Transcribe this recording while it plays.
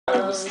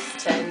supposed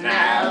to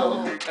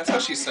know. That's how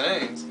she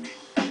sings.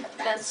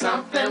 That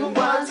something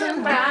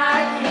wasn't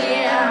right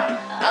here.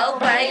 Oh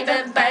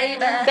baby,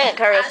 baby, Sing it,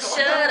 Curtis. I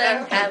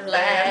shouldn't have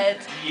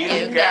let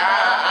you go.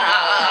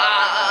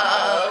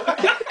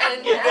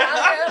 And now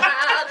you're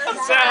out of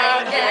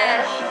sight,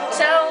 yeah.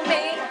 Show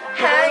me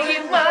how you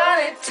want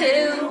it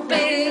to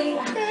be.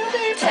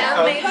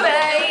 Tell me,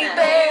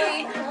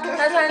 baby,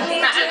 'cause I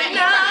need to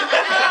know.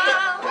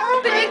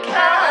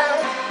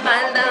 Because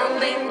my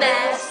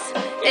loneliness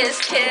is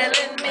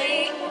killing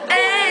me,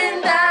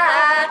 and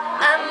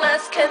I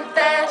must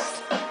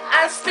confess,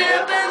 I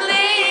still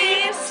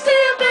believe,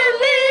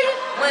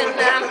 when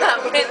I'm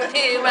not with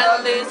you, I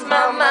lose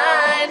my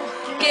mind.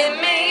 Give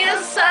me a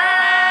sign,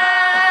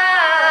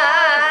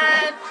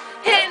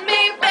 hit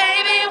me,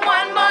 baby,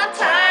 one more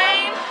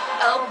time.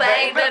 Oh,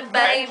 baby,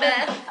 baby,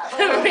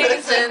 the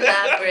reason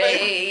I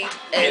breathe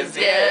is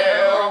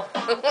you.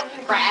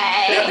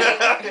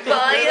 Right.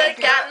 Boy, you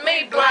got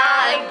me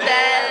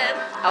blinded.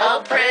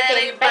 Oh,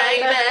 pretty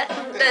baby,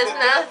 there's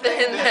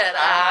nothing that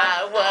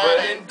I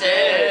wouldn't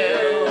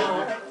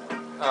do.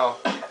 Oh.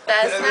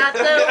 That's not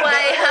the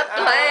way I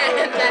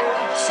planned it.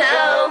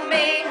 Show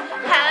me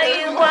how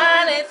you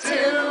want it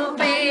to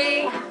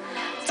be.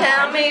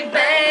 Tell me,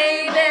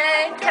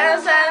 baby,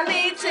 'cause I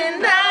need to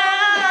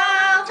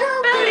know.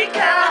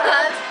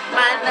 Because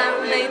my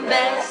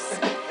loneliness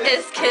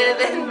is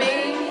killing me,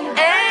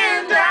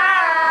 and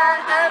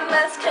I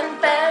must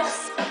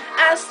confess,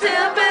 I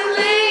still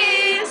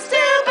believe,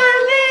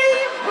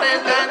 when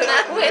I'm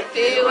not with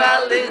you,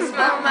 I lose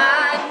my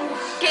mind.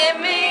 Give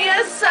me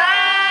a sign,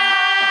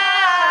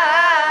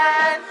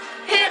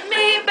 hit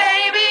me,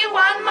 baby,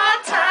 one more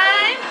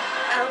time.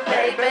 Oh,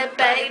 baby,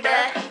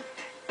 baby.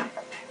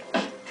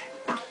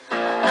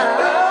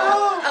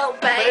 Oh,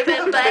 baby,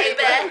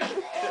 baby.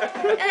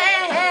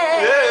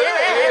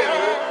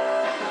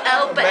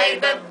 Oh,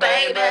 baby,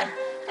 baby.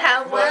 How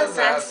was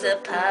I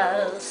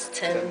supposed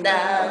to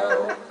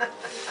know?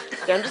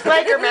 Don't just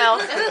like her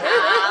mouth.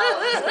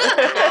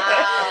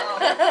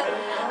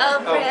 Oh,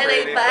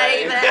 pretty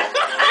baby,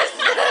 I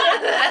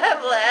should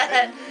have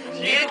let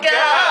you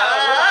go.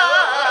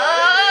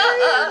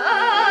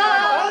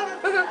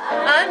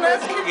 I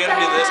must confess, You gotta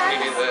do this when you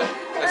do that.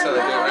 That's how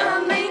they do it, right?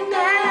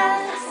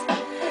 loneliness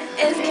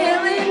is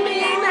killing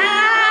me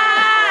now.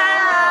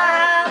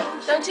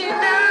 Don't you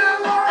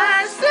know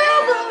I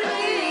still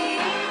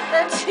believe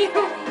that you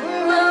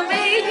will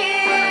be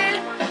here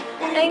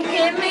and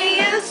give me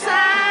a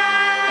sign.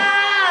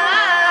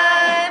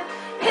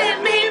 Hit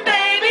me,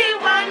 baby,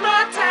 one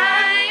more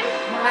time.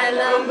 My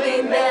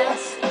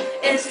loneliness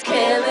is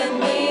killing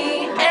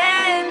me,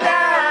 and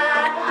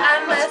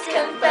I must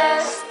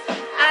confess,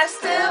 I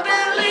still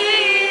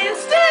believe,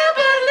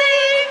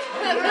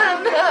 when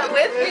I'm not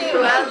with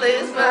you, I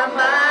lose my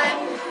mind.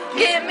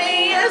 Give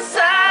me a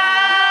sign,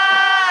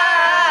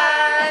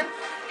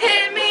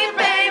 hit me,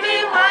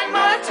 baby, one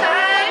more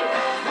time.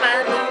 My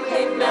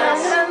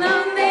loneliness,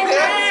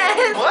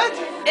 What?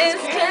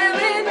 is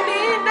killing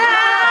me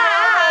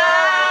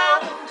now.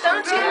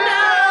 Don't you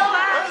know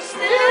I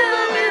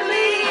still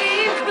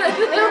believe when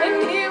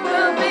you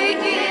will be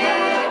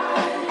here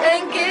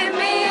and give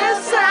me a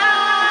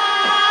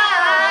sign.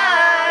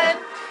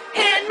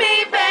 Hit me,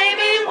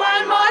 baby,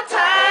 one more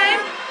time.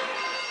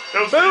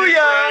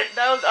 Booyah!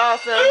 That was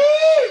awesome.